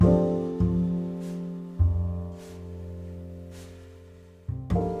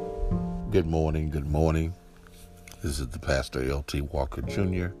Good morning. This is the Pastor L.T. Walker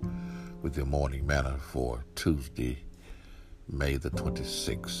Jr. with your morning manna for Tuesday, May the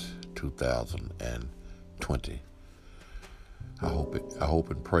 26th, 2020. I hope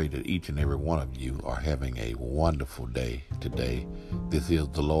and pray that each and every one of you are having a wonderful day today. This is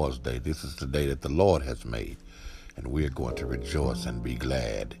the Lord's day. This is the day that the Lord has made, and we are going to rejoice and be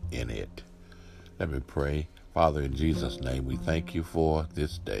glad in it. Let me pray. Father, in Jesus' name, we thank you for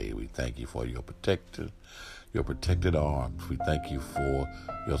this day. We thank you for your protected arms. We thank you for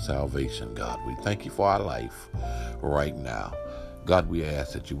your salvation, God. We thank you for our life right now. God, we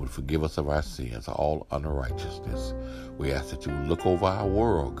ask that you would forgive us of our sins, all unrighteousness. We ask that you would look over our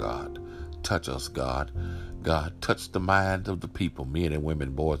world, God. Touch us, God. God, touch the minds of the people, men and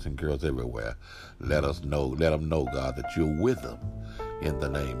women, boys and girls everywhere. Let them know, God, that you're with them in the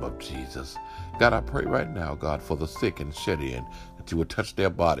name of Jesus. God, I pray right now, God, for the sick and shed in, that you would touch their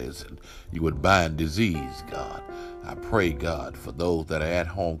bodies and you would bind disease, God. I pray, God, for those that are at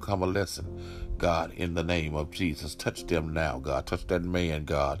home convalescent, God, in the name of Jesus, touch them now, God. Touch that man,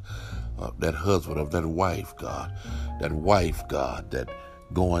 God, that husband of that wife, God, that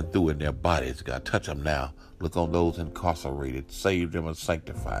going through in their bodies, God. Touch them now. Look on those incarcerated. Save them and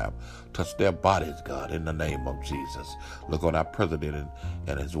sanctify them. Touch their bodies, God, in the name of Jesus. Look on our president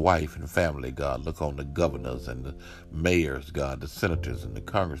and his wife and family, God. Look on the governors and the mayors, God, the senators and the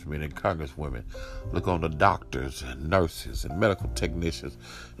congressmen and congresswomen. Look on the doctors and nurses and medical technicians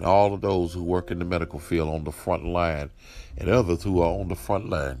and all of those who work in the medical field on the front line and others who are on the front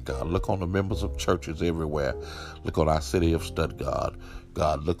line, God. Look on the members of churches everywhere. Look on our city of Stuttgart.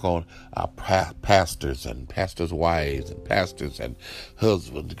 God, look on our pastors and pastors' wives and pastors and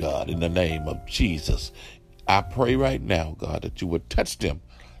husbands, God, in the name of Jesus. I pray right now, God, that you would touch them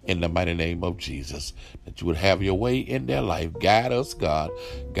in the mighty name of Jesus, that you would have your way in their life. Guide us, God.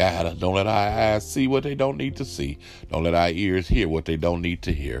 Guide us. Don't let our eyes see what they don't need to see. Don't let our ears hear what they don't need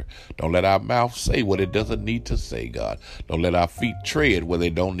to hear. Don't let our mouth say what it doesn't need to say, God. Don't let our feet tread where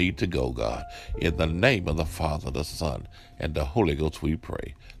they don't need to go, God. In the name of the Father, the Son, and the Holy Ghost we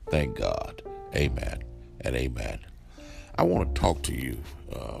pray. Thank God. Amen and amen. I want to talk to you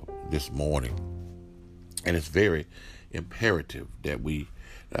this morning, and it's very imperative that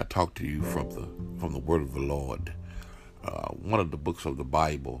I talk to you from the Word of the Lord. One of the books of the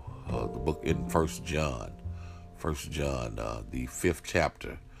Bible, the book in First John, the 5th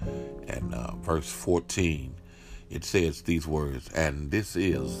chapter, and verse 14. It says these words, "And this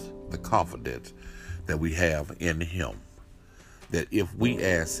is the confidence that we have in Him, that if we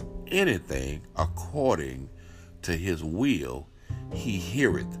ask anything according to His will, He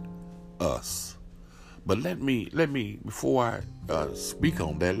heareth us." But let me, before I speak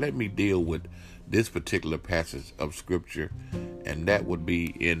on that, let me deal with this particular passage of Scripture, and that would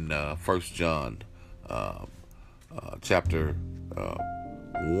be in 1 John chapter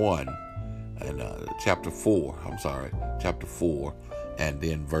 1 and chapter 4, and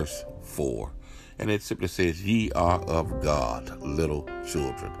then verse 4. And it simply says, "Ye are of God, little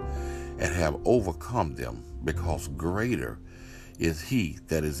children, and have overcome them, because greater is He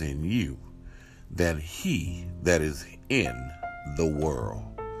that is in you than he that is in the world."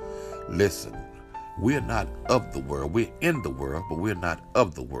 Listen, we're not of the world. We're in the world, but we're not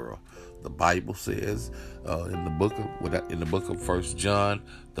of the world. The Bible says in the book of 1 John,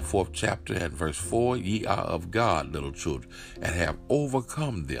 the 4th chapter and verse 4, "Ye are of God, little children, and have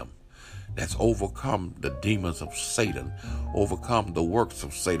overcome them." That's overcome the demons of Satan, overcome the works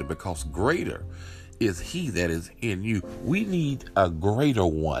of Satan, because greater is He that is in you. We need a greater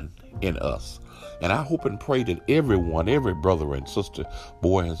one in us. And I hope and pray that everyone, every brother and sister,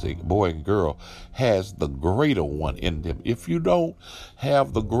 boy and girl, has the greater one in them. If you don't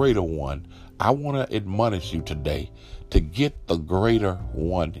have the greater one, I want to admonish you today to get the greater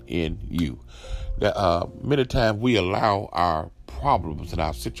one in you. Many times we allow our problems and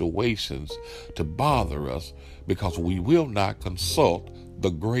our situations to bother us because we will not consult the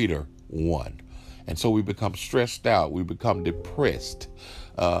greater one. And so we become stressed out. We become depressed.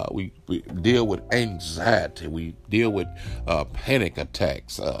 We deal with anxiety. We deal with panic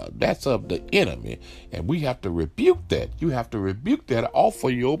attacks. That's of the enemy. And we have to rebuke that. You have to rebuke that off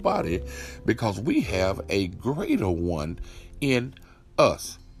of your body, because we have a greater one in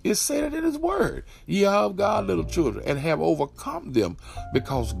us. It said it in His Word. "Ye are of God, little children, and have overcome them,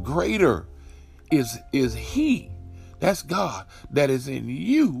 because greater is He," that's God, "that is in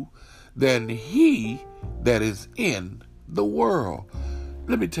you than he that is in the world."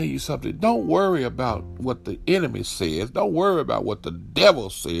 Let me tell you something. Don't worry about what the enemy says. Don't worry about what the devil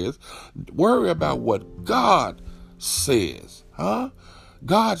says. Worry about what God says.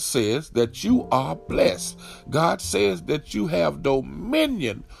 God says that you are blessed. God says that you have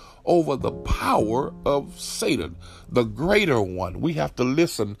dominion over the power of Satan, the greater one. We have to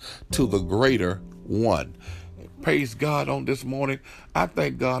listen to the greater one. Praise God on this morning. I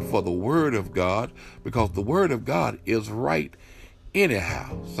thank God for the word of God, because the word of God is right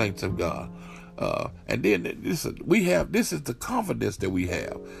anyhow, saints of God. And then this is the confidence that we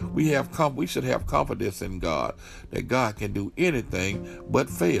have. We should have confidence in God, that God can do anything but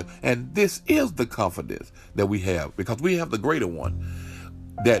fail. And this is the confidence that we have, because we have the greater one,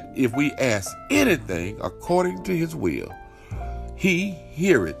 that if we ask anything according to his will, he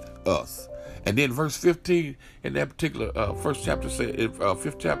heareth us. And then verse 15 in that particular fifth chapter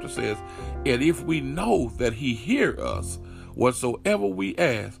says, and if we know that he hear us, whatsoever we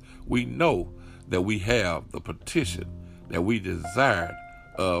ask, we know that we have the petition that we desired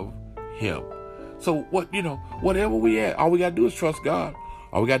of him. So whatever we ask, all we got to do is trust God.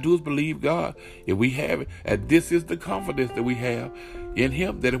 All we got to do is believe God. If we have it, and this is the confidence that we have in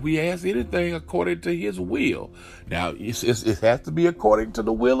him, that if we ask anything according to his will, now it has to be according to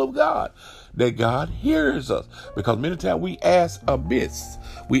the will of God, that God hears us. Because many times we ask amiss.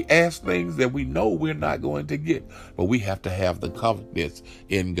 We ask things that we know we're not going to get, but we have to have the confidence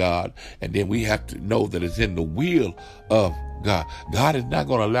in God, and then we have to know that it's in the will of God. God is not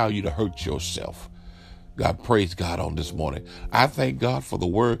going to allow you to hurt yourself. God, praise God on this morning. I thank God for the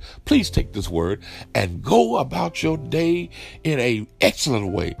word. Please take this word and go about your day in an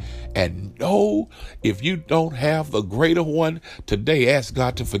excellent way. And know, if you don't have the greater one today, ask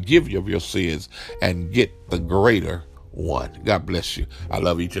God to forgive you of your sins and get the greater one. God bless you. I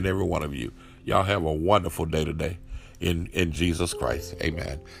love each and every one of you. Y'all have a wonderful day today in Jesus Christ.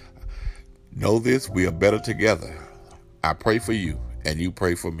 Amen. Know this, we are better together. I pray for you and you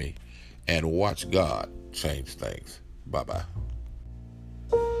pray for me, and watch God change things. Bye-bye.